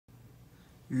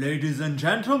Ladies and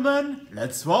gentlemen,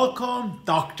 let's welcome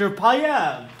Dr.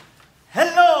 Peyam.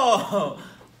 Hello!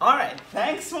 Alright,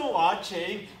 thanks for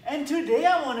watching. And today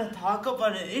I want to talk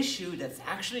about an issue that's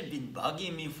actually been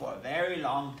bugging me for a very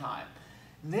long time.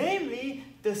 Namely,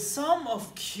 the sum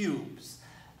of cubes.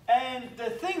 And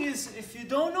the thing is, if you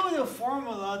don't know the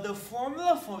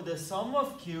formula for the sum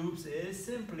of cubes is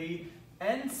simply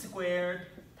n squared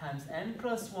times n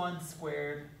plus 1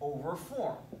 squared over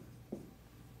 4.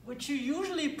 Which you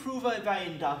usually prove by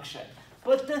induction.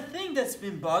 But the thing that's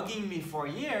been bugging me for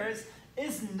years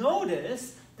is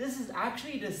notice this is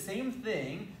actually the same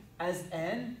thing as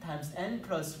n times n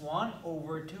plus 1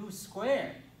 over 2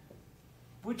 squared,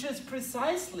 which is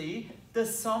precisely the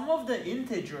sum of the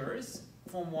integers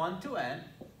from 1 to n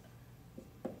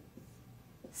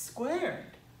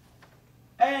squared.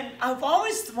 And I've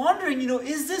always wondering,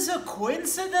 is this a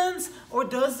coincidence or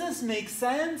does this make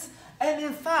sense? And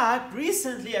in fact,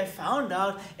 recently I found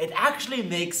out it actually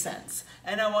makes sense.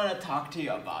 And I want to talk to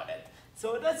you about it.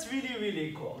 So that's really,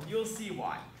 really cool. You'll see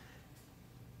why.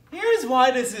 Here's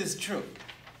why this is true.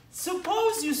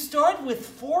 Suppose you start with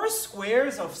 4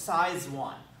 squares of size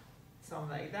 1.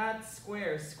 Something like that.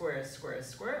 Square, square, square,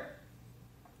 square.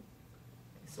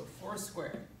 So 4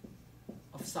 squared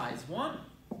of size 1.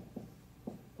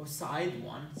 Or side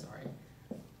 1, sorry.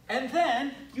 And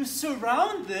then you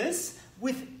surround this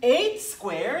with 8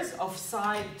 squares of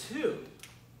side 2.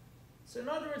 So in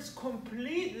other words,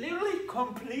 literally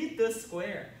complete the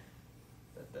square.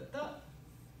 To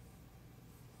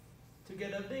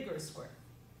get a bigger square.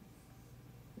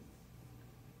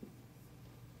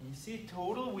 And you see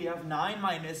total we have 9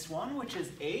 minus 1, which is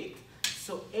 8.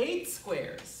 So 8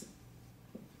 squares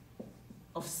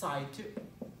of side 2.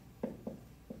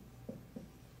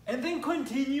 And then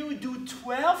continue, do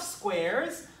 12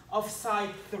 squares of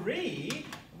side 3,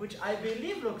 which I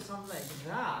believe looks something like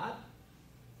that.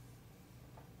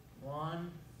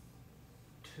 1,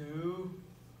 2,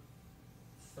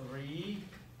 3,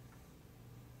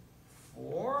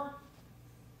 4,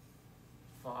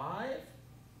 5,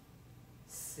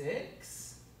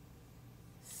 6,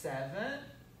 7,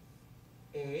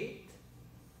 8,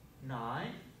 9,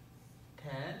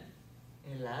 10,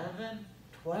 11,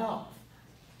 12.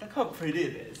 Look how pretty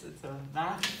it is. It's a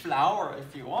math flower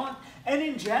if you want. And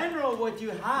in general, what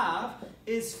you have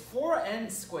is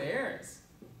 4n squares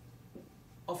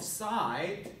of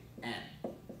side n.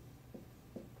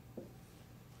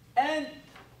 And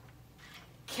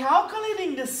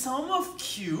calculating the sum of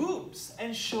cubes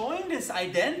and showing this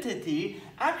identity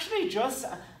actually just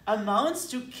amounts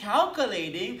to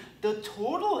calculating the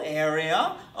total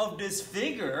area of this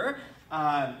figure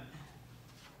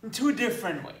in 2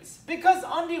 different ways. Because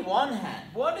on the one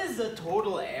hand, what is the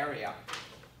total area?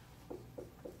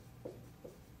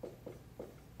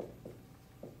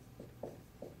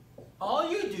 All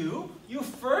you do, you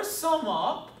first sum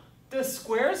up the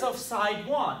squares of side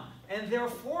 1, and there are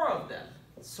 4 of them.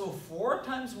 So 4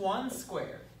 times 1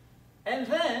 squared. And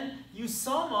then you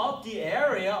sum up the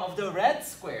area of the red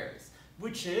squares,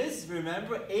 which is,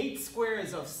 remember, 8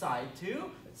 squares of side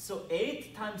 2, so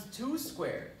 8 times 2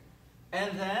 squared.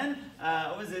 And then,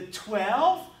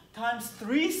 12 times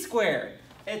 3 squared,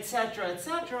 etc.,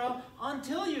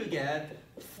 until you get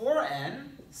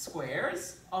 4n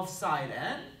squares of side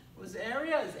n, whose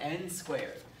area is n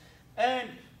squared. And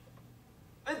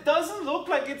it doesn't look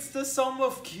like it's the sum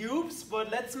of cubes,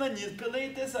 but let's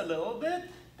manipulate this a little bit,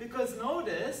 because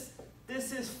notice,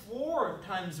 this is 4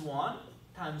 times 1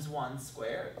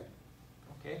 squared.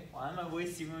 Okay, why am I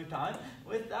wasting my time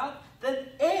with that? Then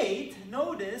 8,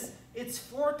 notice, it's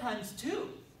 4 times 2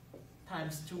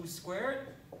 squared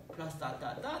plus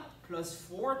plus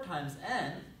 4 times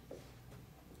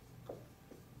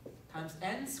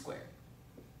n squared.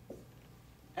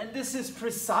 And this is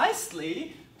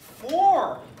precisely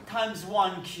 4 times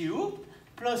 1 cubed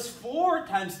plus 4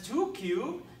 times 2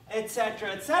 cubed,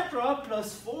 etc.,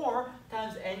 plus 4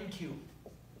 times n cubed.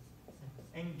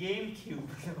 And game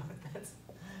cubed.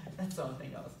 That's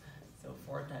something else. So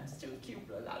 4 times 2 cubed,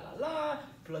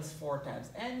 plus 4 times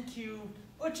n cubed,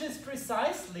 which is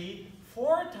precisely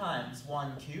 4 times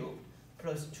 1 cubed,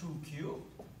 plus 2 cubed,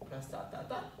 plus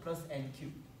plus n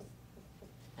cubed.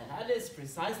 And that is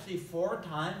precisely 4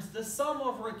 times the sum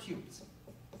of our cubes.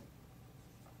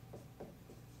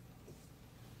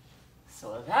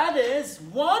 So that is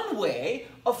one way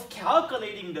of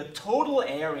calculating the total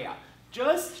area.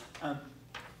 Just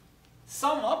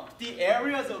sum up the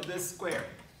areas of this square.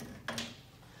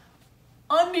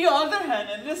 On the other hand,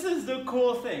 and this is the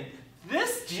cool thing,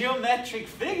 this geometric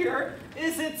figure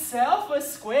is itself a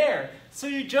square. So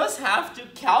you just have to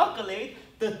calculate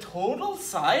the total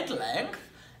side length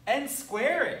and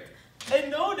square it.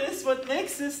 And notice what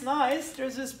makes this nice,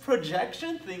 there's this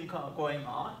projection thing going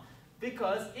on,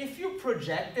 because if you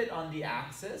project it on the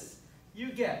axis,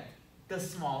 you get the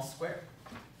small square,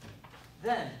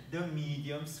 then the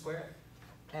medium square,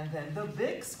 and then the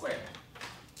big square.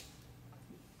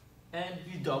 And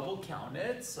you double count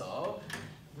it, so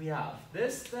we have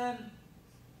this then,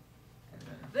 and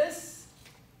then this.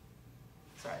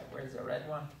 Sorry, where's the red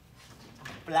one?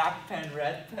 Black pen,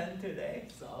 red pen today,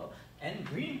 so, and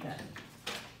green pen.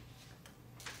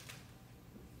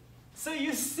 So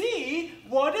you see,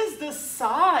 what is the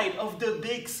side of the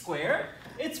big square?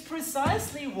 It's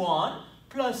precisely 1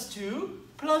 plus 2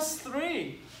 plus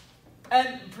 3.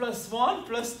 And plus 1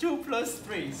 plus 2 plus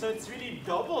 3. So it's really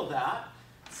double that.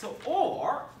 So,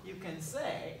 or you can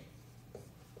say,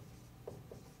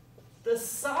 the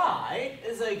side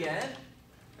is again,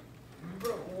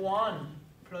 remember 1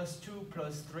 plus 2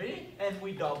 plus 3, and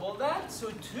we double that.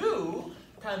 So 2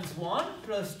 times 1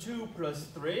 plus 2 plus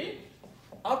 3,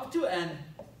 up to n.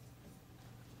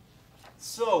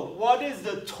 So what is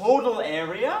the total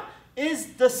area?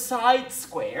 Is the side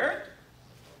squared.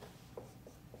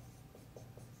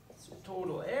 So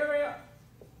total area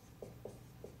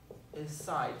is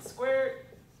side squared.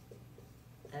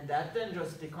 And that then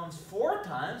just becomes 4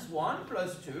 times 1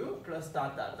 plus 2 plus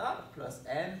dot dot dot plus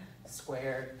n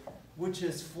squared, which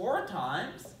is 4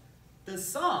 times the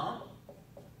sum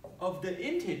of the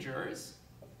integers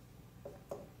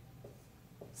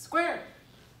squared.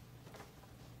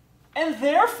 And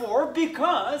therefore,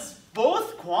 because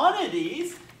both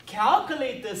quantities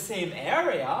calculate the same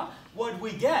area, what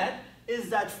we get is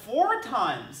that 4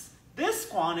 times this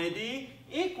quantity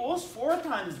equals 4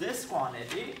 times this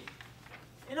quantity.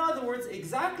 In other words,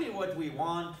 exactly what we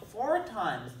want, 4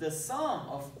 times the sum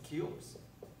of cubes,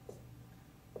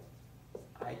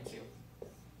 I cube,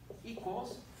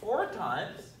 equals 4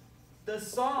 times the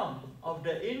sum of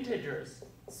the integers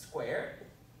squared.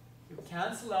 You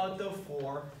cancel out the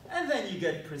 4, and then you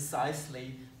get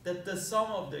precisely that the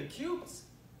sum of the cubes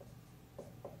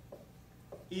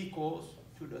equals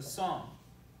to the sum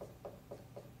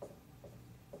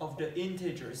of the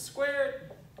integers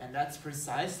squared, and that's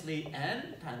precisely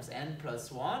n times n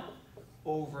plus 1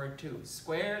 over 2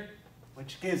 squared,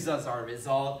 which gives us our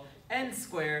result, n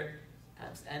squared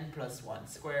times n plus 1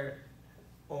 squared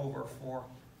over 4.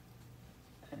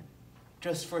 And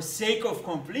just for sake of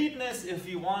completeness, if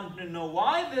you want to know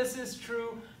why this is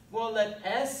true, well, let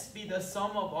s be the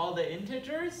sum of all the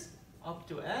integers up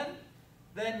to n.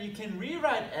 Then you can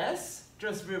rewrite s,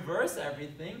 just reverse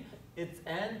everything. It's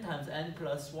n times n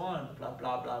plus 1, blah,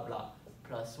 blah, blah, blah,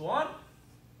 plus 1.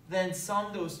 Then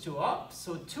sum those two up,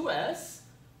 so 2s.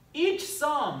 Each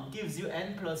sum gives you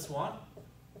n plus 1,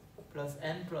 plus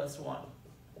n plus 1,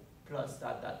 plus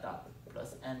dot, dot, dot,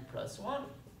 plus n plus 1.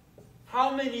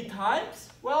 How many times?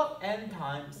 Well, n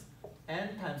times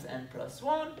n plus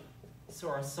 1. So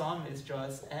our sum is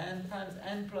just n times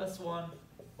n plus 1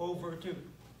 over 2.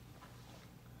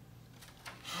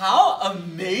 How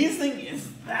amazing is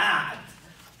that?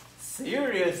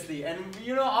 Seriously. And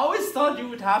you know, I always thought you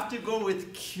would have to go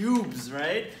with cubes,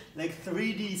 right? Like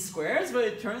 3D squares, but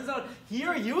it turns out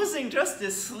here, using just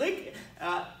this slick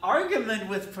argument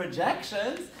with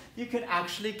projections, you can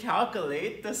actually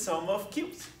calculate the sum of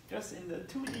cubes just in the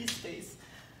 2D space.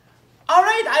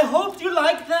 Alright, I hope you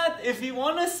liked that. If you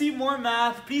want to see more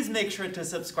math, please make sure to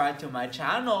subscribe to my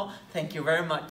channel. Thank you very much.